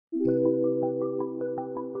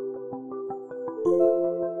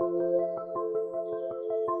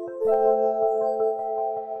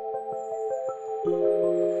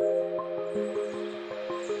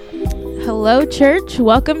Hello, church.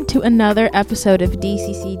 Welcome to another episode of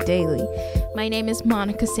DCC Daily. My name is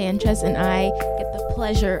Monica Sanchez, and I get the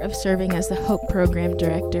pleasure of serving as the Hope Program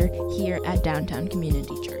Director here at Downtown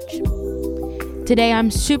Community Church. Today,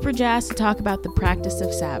 I'm super jazzed to talk about the practice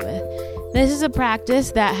of Sabbath. This is a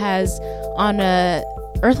practice that has, on a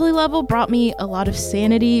earthly level, brought me a lot of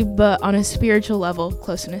sanity, but on a spiritual level,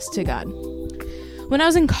 closeness to God. When I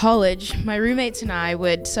was in college, my roommates and I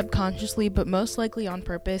would subconsciously, but most likely on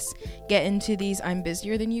purpose, get into these I'm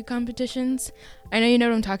busier than you competitions. I know you know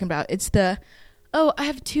what I'm talking about. It's the, oh, I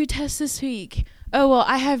have 2 tests this week. Oh, well,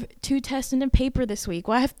 I have 2 tests in a paper this week.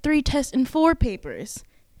 Well, I have 3 tests in 4 papers.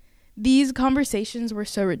 These conversations were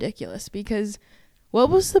so ridiculous because what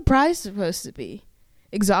was the prize supposed to be?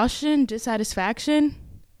 Exhaustion? Dissatisfaction?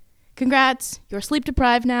 Congrats, you're sleep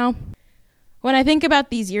deprived now. When I think about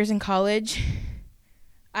these years in college,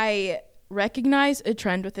 I recognize a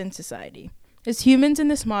trend within society. As humans in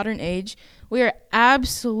this modern age, we are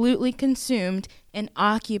absolutely consumed and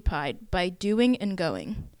occupied by doing and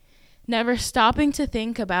going, never stopping to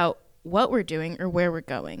think about what we're doing or where we're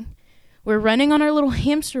going. We're running on our little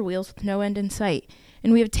hamster wheels with no end in sight,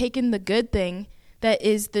 and we have taken the good thing that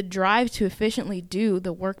is the drive to efficiently do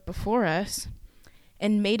the work before us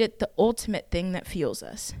and made it the ultimate thing that fuels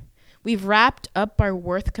us. We've wrapped up our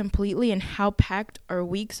worth completely in how packed our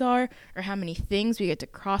weeks are or how many things we get to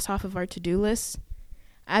cross off of our to-do lists.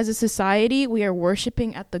 As a society, we are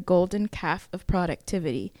worshiping at the golden calf of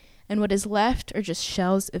productivity, and what is left are just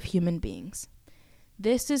shells of human beings.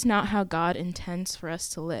 This is not how God intends for us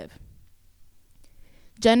to live.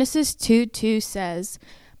 Genesis 2:2 says,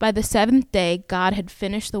 "By the 7th day, God had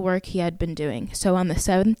finished the work he had been doing. So on the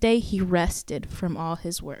 7th day, he rested from all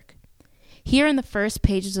his work." Here in the first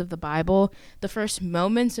pages of the Bible, the first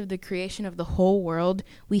moments of the creation of the whole world,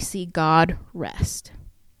 we see God rest.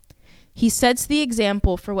 He sets the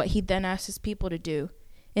example for what he then asks his people to do.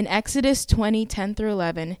 In Exodus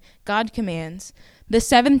 20:10-11, God commands, "The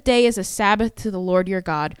 7th day is a Sabbath to the Lord your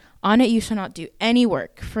God. On it you shall not do any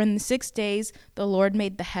work. For in the 6 days the Lord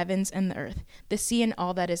made the heavens and the earth, the sea and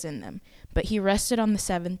all that is in them. But he rested on the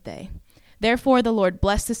 7th day. Therefore the Lord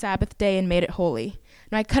blessed the Sabbath day and made it holy."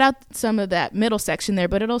 And I cut out some of that middle section there,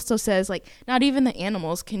 but it also says, not even the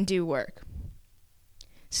animals can do work.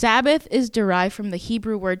 Sabbath is derived from the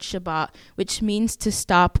Hebrew word Shabbat, which means to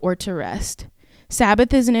stop or to rest.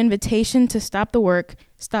 Sabbath is an invitation to stop the work,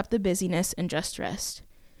 stop the busyness, and just rest.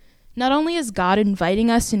 Not only is God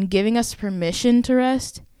inviting us and giving us permission to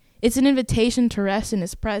rest, it's an invitation to rest in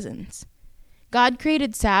his presence. God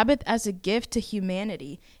created Sabbath as a gift to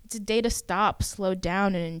humanity. It's a day to stop, slow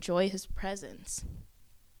down, and enjoy his presence.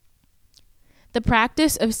 The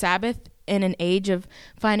practice of Sabbath in an age of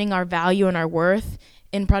finding our value and our worth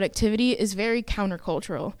in productivity is very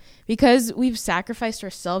countercultural. Because we've sacrificed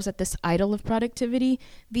ourselves at this idol of productivity,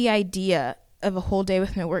 the idea of a whole day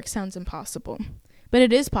with no work sounds impossible. But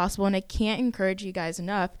it is possible, and I can't encourage you guys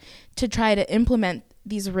enough to try to implement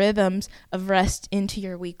these rhythms of rest into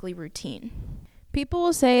your weekly routine. People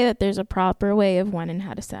will say that there's a proper way of when and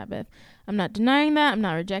how to Sabbath. I'm not denying that. I'm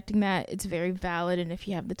not rejecting that. It's very valid, and if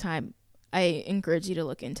you have the time, I encourage you to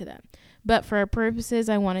look into that. But for our purposes,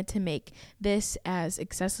 I wanted to make this as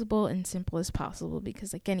accessible and simple as possible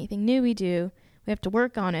because like anything new we do, we have to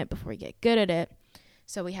work on it before we get good at it.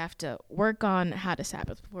 So we have to work on how to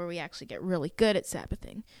Sabbath before we actually get really good at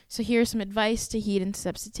Sabbathing. So here's some advice to heed and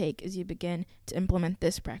steps to take as you begin to implement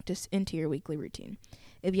this practice into your weekly routine.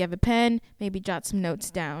 If you have a pen, maybe jot some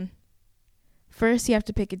notes down. First, you have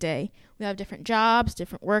to pick a day. We have different jobs,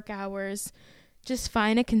 different work hours. Just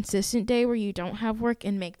find a consistent day where you don't have work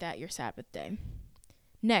and make that your Sabbath day.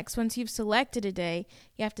 Next, once you've selected a day,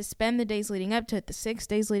 you have to spend the days leading up to it, the 6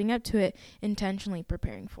 days leading up to it, intentionally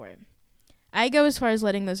preparing for it. I go as far as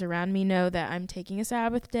letting those around me know that I'm taking a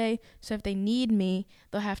Sabbath day, so if they need me,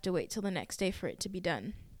 they'll have to wait till the next day for it to be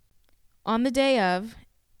done. On the day of,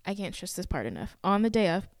 I can't stress this part enough, on the day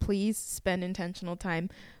of, please spend intentional time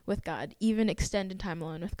with God, even extended time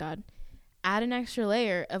alone with God. Add an extra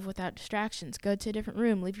layer of without distractions. Go to a different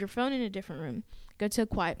room. Leave your phone in a different room. Go to a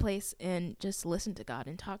quiet place and just listen to God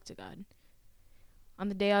and talk to God. On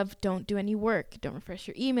the day of, don't do any work. Don't refresh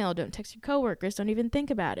your email. Don't text your coworkers. Don't even think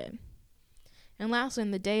about it. And lastly, on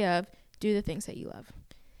the day of, do the things that you love.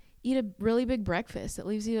 Eat a really big breakfast that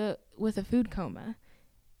leaves you with a food coma.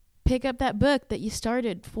 Pick up that book that you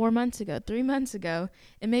started 4 months ago, 3 months ago,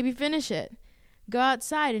 and maybe finish it. Go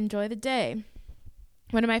outside, enjoy the day.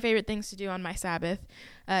 One of my favorite things to do on my Sabbath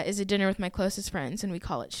is a dinner with my closest friends, and we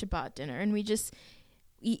call it Shabbat dinner. And we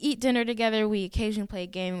eat dinner together, we occasionally play a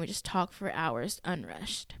game, and we just talk for hours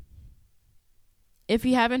unrushed. If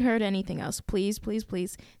you haven't heard anything else, please, please,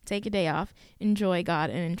 please take a day off, enjoy God,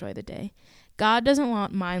 and enjoy the day. God doesn't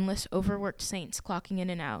want mindless, overworked saints clocking in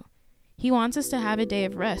and out. He wants us to have a day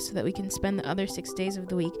of rest so that we can spend the other 6 days of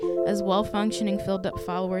the week as well-functioning, filled-up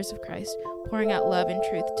followers of Christ, pouring out love and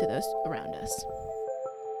truth to those around us.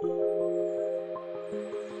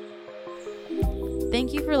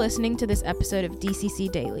 Thank you for listening to this episode of DCC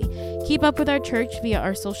Daily. Keep up with our church via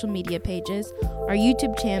our social media pages, our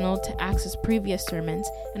YouTube channel to access previous sermons,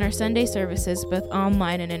 and our Sunday services both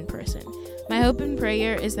online and in person. My hope and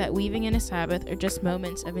prayer is that weaving in a Sabbath or just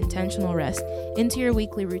moments of intentional rest into your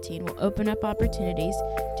weekly routine will open up opportunities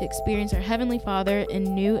to experience our Heavenly Father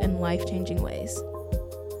in new and life-changing ways.